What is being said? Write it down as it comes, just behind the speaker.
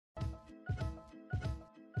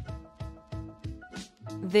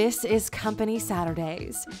This is Company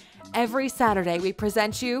Saturdays. Every Saturday we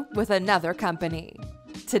present you with another company.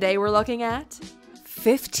 Today we're looking at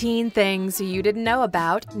 15 things you didn't know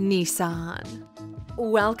about Nissan.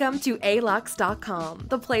 Welcome to Alux.com,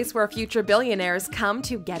 the place where future billionaires come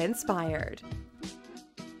to get inspired.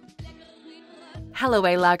 Hello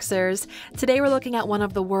Aluxers! Today we're looking at one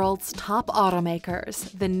of the world's top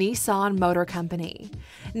automakers, the Nissan Motor Company.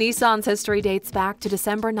 Nissan's history dates back to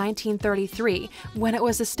December 1933, when it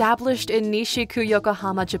was established in Nishiku,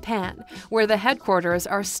 Yokohama, Japan, where the headquarters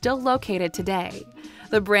are still located today.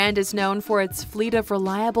 The brand is known for its fleet of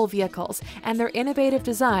reliable vehicles and their innovative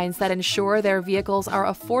designs that ensure their vehicles are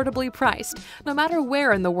affordably priced, no matter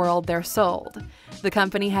where in the world they're sold. The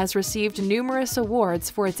company has received numerous awards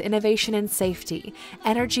for its innovation in safety,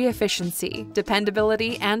 energy efficiency,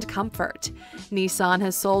 dependability, and comfort. Nissan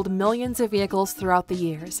has sold millions of vehicles throughout the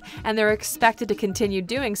years, and they're expected to continue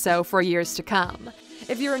doing so for years to come.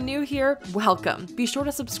 If you're new here, welcome. Be sure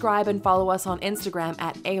to subscribe and follow us on Instagram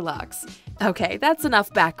at Alux. Okay, that's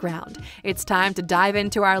enough background. It's time to dive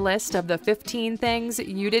into our list of the 15 things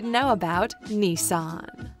you didn't know about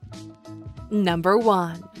Nissan. Number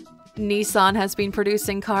 1. Nissan has been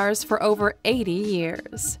producing cars for over 80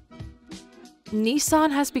 years.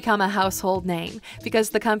 Nissan has become a household name because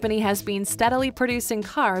the company has been steadily producing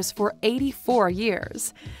cars for 84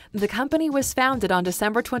 years. The company was founded on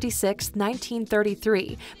December 26,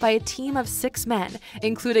 1933 by a team of 6 men,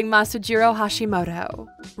 including Masujiro Hashimoto,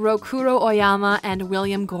 Rokuro Oyama, and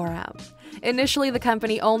William Gorham. Initially, the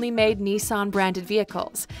company only made Nissan-branded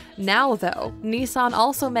vehicles. Now, though, Nissan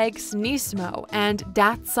also makes Nismo and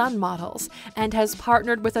Datsun models and has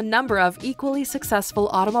partnered with a number of equally successful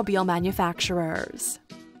automobile manufacturers.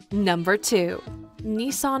 Number 2.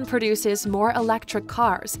 Nissan produces more electric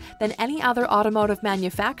cars than any other automotive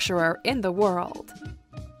manufacturer in the world.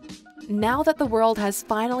 Now that the world has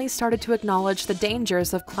finally started to acknowledge the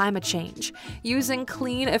dangers of climate change, using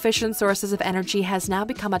clean, efficient sources of energy has now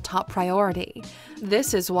become a top priority.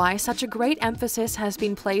 This is why such a great emphasis has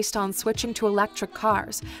been placed on switching to electric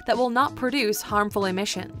cars that will not produce harmful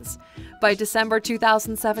emissions. By December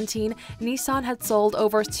 2017, Nissan had sold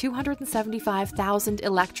over 275,000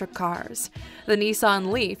 electric cars. The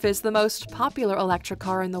Nissan Leaf is the most popular electric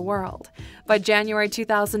car in the world. By January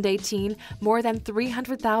 2018, more than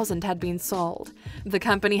 300,000 had been sold. The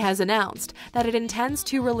company has announced that it intends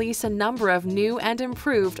to release a number of new and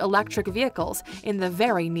improved electric vehicles in the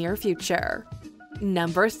very near future.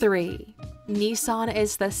 Number 3. Nissan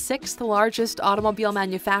is the 6th largest automobile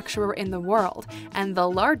manufacturer in the world and the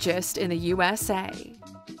largest in the USA.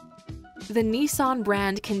 The Nissan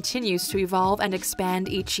brand continues to evolve and expand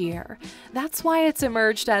each year. That's why it's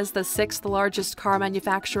emerged as the 6th largest car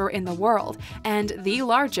manufacturer in the world and the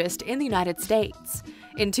largest in the United States.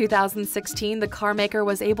 In 2016, the carmaker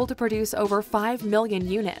was able to produce over 5 million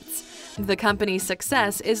units. The company's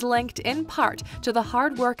success is linked in part to the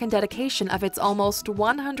hard work and dedication of its almost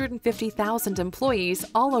 150,000 employees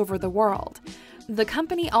all over the world. The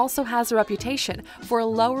company also has a reputation for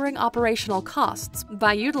lowering operational costs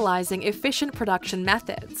by utilizing efficient production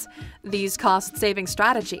methods. These cost-saving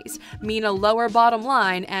strategies mean a lower bottom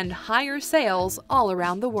line and higher sales all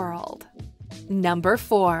around the world. Number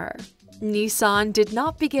 4. Nissan did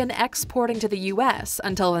not begin exporting to the US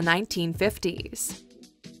until the 1950s.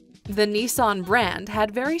 The Nissan brand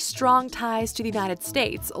had very strong ties to the United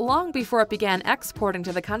States long before it began exporting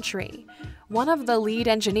to the country. One of the lead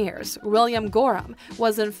engineers, William Gorham,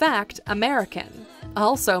 was in fact American.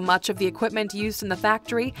 Also, much of the equipment used in the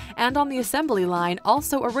factory and on the assembly line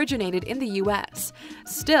also originated in the US.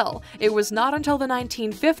 Still, it was not until the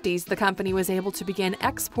 1950s the company was able to begin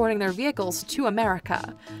exporting their vehicles to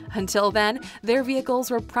America. Until then, their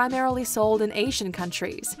vehicles were primarily sold in Asian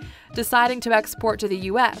countries. Deciding to export to the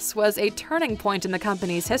US was a turning point in the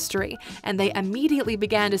company's history, and they immediately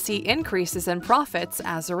began to see increases in profits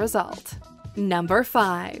as a result. Number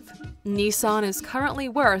 5. Nissan is currently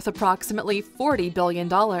worth approximately $40 billion.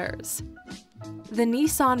 The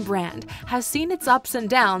Nissan brand has seen its ups and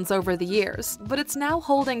downs over the years, but it's now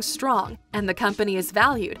holding strong, and the company is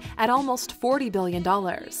valued at almost $40 billion.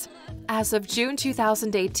 As of June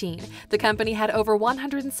 2018, the company had over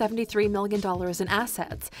 $173 million in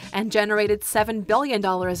assets and generated $7 billion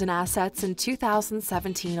in assets in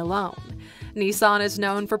 2017 alone. Nissan is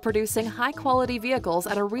known for producing high-quality vehicles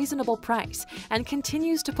at a reasonable price and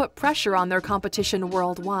continues to put pressure on their competition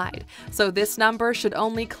worldwide, so this number should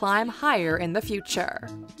only climb higher in the future.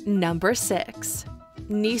 Number 6.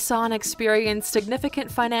 Nissan experienced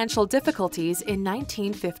significant financial difficulties in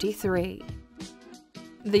 1953.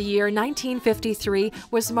 The year 1953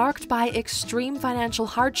 was marked by extreme financial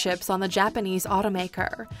hardships on the Japanese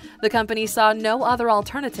automaker. The company saw no other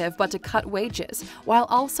alternative but to cut wages, while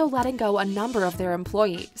also letting go a number of their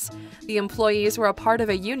employees. The employees were a part of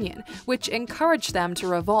a union, which encouraged them to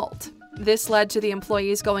revolt. This led to the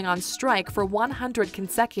employees going on strike for 100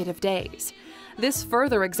 consecutive days. This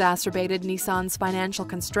further exacerbated Nissan's financial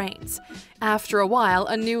constraints. After a while,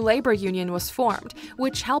 a new labor union was formed,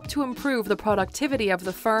 which helped to improve the productivity of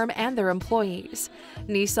the firm and their employees.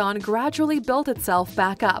 Nissan gradually built itself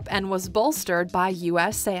back up and was bolstered by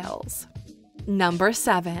U.S. sales. Number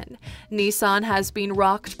 7. Nissan has been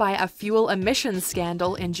rocked by a fuel emissions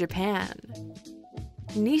scandal in Japan.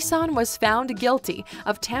 Nissan was found guilty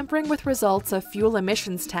of tampering with results of fuel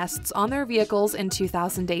emissions tests on their vehicles in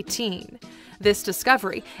 2018. This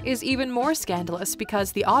discovery is even more scandalous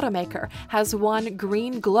because the automaker has won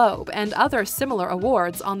Green Globe and other similar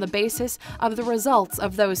awards on the basis of the results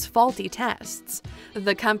of those faulty tests.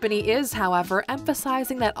 The company is, however,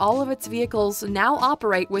 emphasizing that all of its vehicles now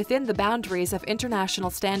operate within the boundaries of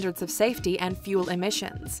international standards of safety and fuel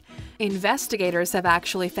emissions. Investigators have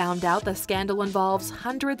actually found out the scandal involves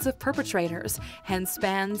hundreds of perpetrators and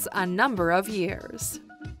spans a number of years.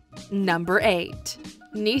 Number 8.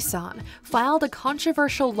 Nissan filed a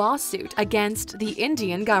controversial lawsuit against the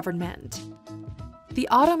Indian government. The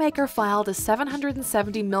automaker filed a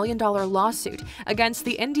 $770 million lawsuit against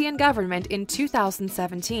the Indian government in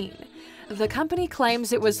 2017. The company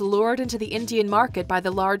claims it was lured into the Indian market by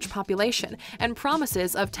the large population and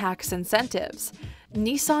promises of tax incentives.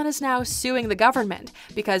 Nissan is now suing the government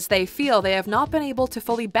because they feel they have not been able to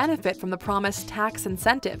fully benefit from the promised tax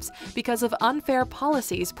incentives because of unfair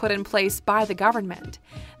policies put in place by the government.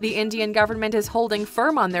 The Indian government is holding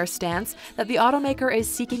firm on their stance that the automaker is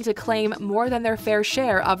seeking to claim more than their fair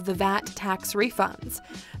share of the VAT tax refunds.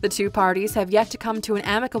 The two parties have yet to come to an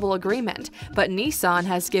amicable agreement, but Nissan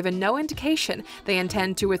has given no indication they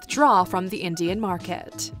intend to withdraw from the Indian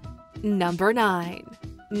market. Number 9.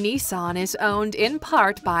 Nissan is owned in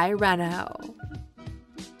part by Renault.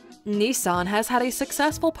 Nissan has had a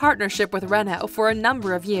successful partnership with Renault for a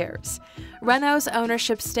number of years. Renault's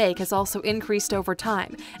ownership stake has also increased over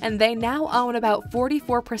time, and they now own about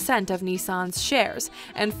 44% of Nissan's shares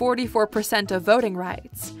and 44% of voting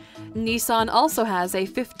rights. Nissan also has a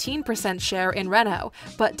 15% share in Renault,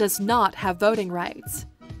 but does not have voting rights.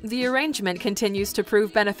 The arrangement continues to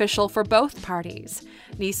prove beneficial for both parties.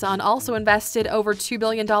 Nissan also invested over $2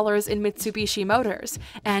 billion in Mitsubishi Motors,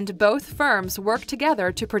 and both firms work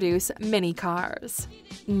together to produce mini cars.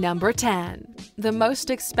 Number 10. The most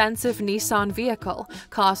expensive Nissan vehicle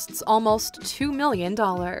costs almost $2 million.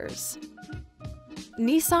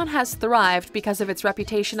 Nissan has thrived because of its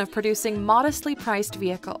reputation of producing modestly priced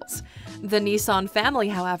vehicles. The Nissan family,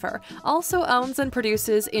 however, also owns and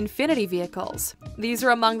produces Infiniti vehicles. These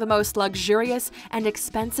are among the most luxurious and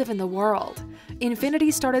expensive in the world.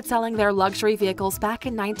 Infiniti started selling their luxury vehicles back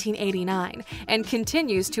in 1989 and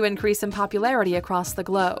continues to increase in popularity across the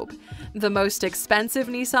globe. The most expensive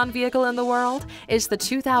Nissan vehicle in the world is the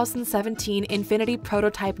 2017 Infiniti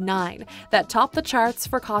Prototype 9 that topped the charts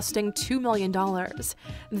for costing $2 million.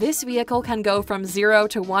 This vehicle can go from 0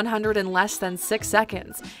 to 100 in less than 6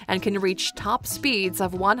 seconds and can reach top speeds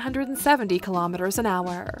of 170 kilometers an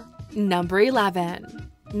hour. Number 11.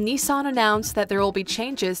 Nissan announced that there will be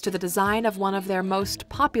changes to the design of one of their most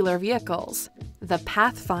popular vehicles, the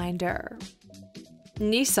Pathfinder.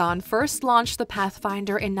 Nissan first launched the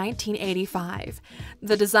Pathfinder in 1985.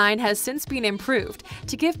 The design has since been improved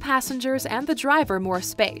to give passengers and the driver more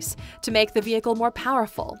space, to make the vehicle more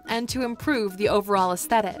powerful, and to improve the overall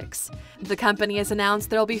aesthetics. The company has announced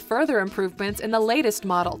there will be further improvements in the latest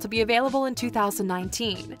model to be available in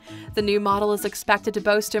 2019. The new model is expected to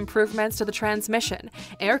boast improvements to the transmission,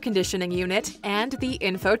 air conditioning unit, and the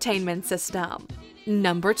infotainment system.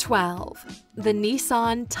 Number 12. The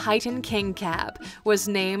Nissan Titan King Cab was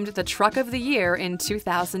named the Truck of the Year in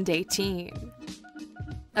 2018.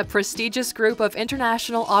 A prestigious group of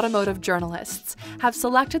international automotive journalists have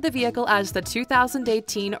selected the vehicle as the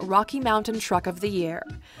 2018 Rocky Mountain Truck of the Year.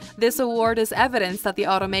 This award is evidence that the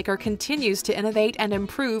automaker continues to innovate and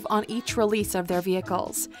improve on each release of their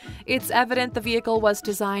vehicles. It's evident the vehicle was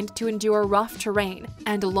designed to endure rough terrain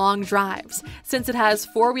and long drives, since it has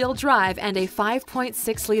four-wheel drive and a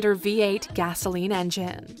 5.6-liter V8 gasoline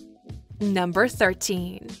engine. Number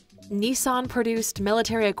 13. Nissan produced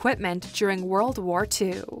military equipment during World War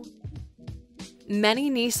II. Many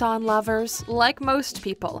Nissan lovers, like most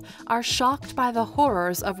people, are shocked by the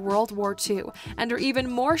horrors of World War II and are even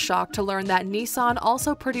more shocked to learn that Nissan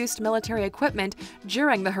also produced military equipment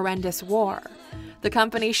during the horrendous war. The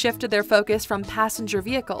company shifted their focus from passenger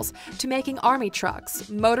vehicles to making army trucks,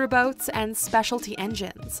 motorboats, and specialty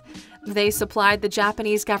engines. They supplied the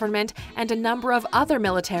Japanese government and a number of other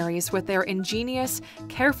militaries with their ingenious,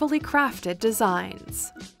 carefully crafted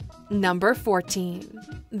designs. Number 14.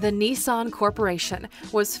 The Nissan Corporation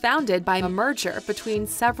was founded by a merger between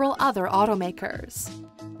several other automakers.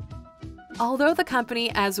 Although the company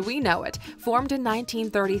as we know it formed in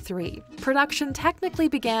 1933, production technically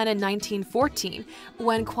began in 1914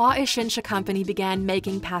 when Shinsha Company began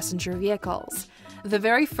making passenger vehicles. The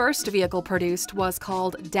very first vehicle produced was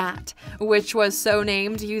called DAT, which was so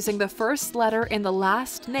named using the first letter in the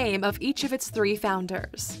last name of each of its three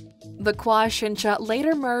founders. The Shinsha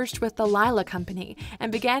later merged with the Lila Company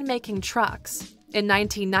and began making trucks. In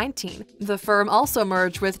 1919, the firm also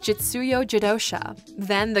merged with Jitsuyo Jidosha.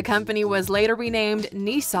 Then the company was later renamed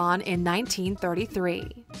Nissan in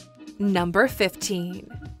 1933. Number 15.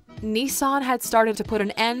 Nissan had started to put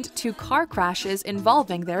an end to car crashes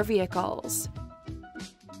involving their vehicles.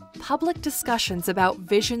 Public discussions about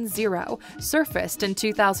Vision Zero surfaced in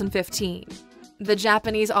 2015. The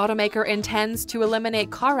Japanese automaker intends to eliminate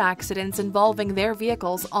car accidents involving their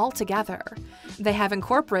vehicles altogether. They have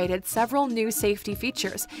incorporated several new safety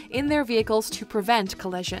features in their vehicles to prevent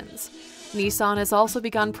collisions. Nissan has also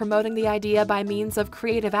begun promoting the idea by means of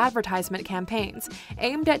creative advertisement campaigns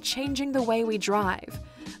aimed at changing the way we drive.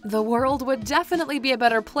 The world would definitely be a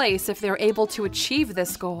better place if they're able to achieve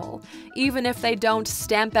this goal. Even if they don't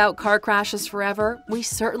stamp out car crashes forever, we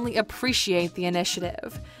certainly appreciate the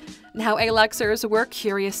initiative. Now, Aluxers, we're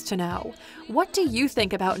curious to know, what do you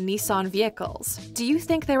think about Nissan vehicles? Do you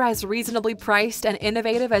think they're as reasonably priced and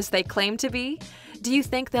innovative as they claim to be? Do you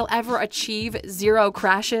think they'll ever achieve zero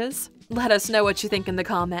crashes? Let us know what you think in the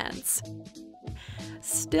comments.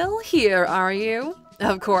 Still here, are you?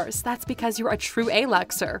 Of course, that's because you're a true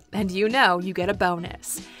Aluxer, and you know you get a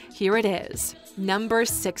bonus. Here it is. Number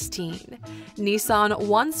 16. Nissan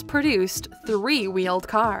once produced three-wheeled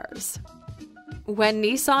cars. When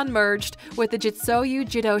Nissan merged with the Jitsuyo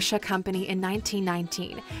Jidosha Company in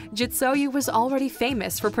 1919, Jitsuyo was already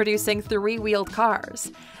famous for producing three-wheeled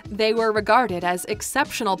cars. They were regarded as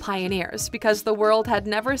exceptional pioneers because the world had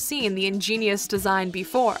never seen the ingenious design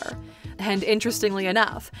before. And interestingly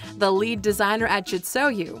enough, the lead designer at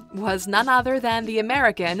Jitsuyo was none other than the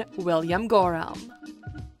American William Gorham.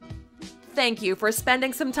 Thank you for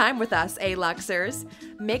spending some time with us, Aluxers.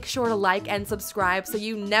 Make sure to like and subscribe so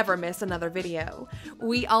you never miss another video.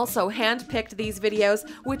 We also handpicked these videos,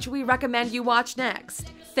 which we recommend you watch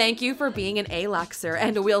next. Thank you for being an Aluxer,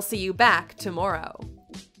 and we'll see you back tomorrow.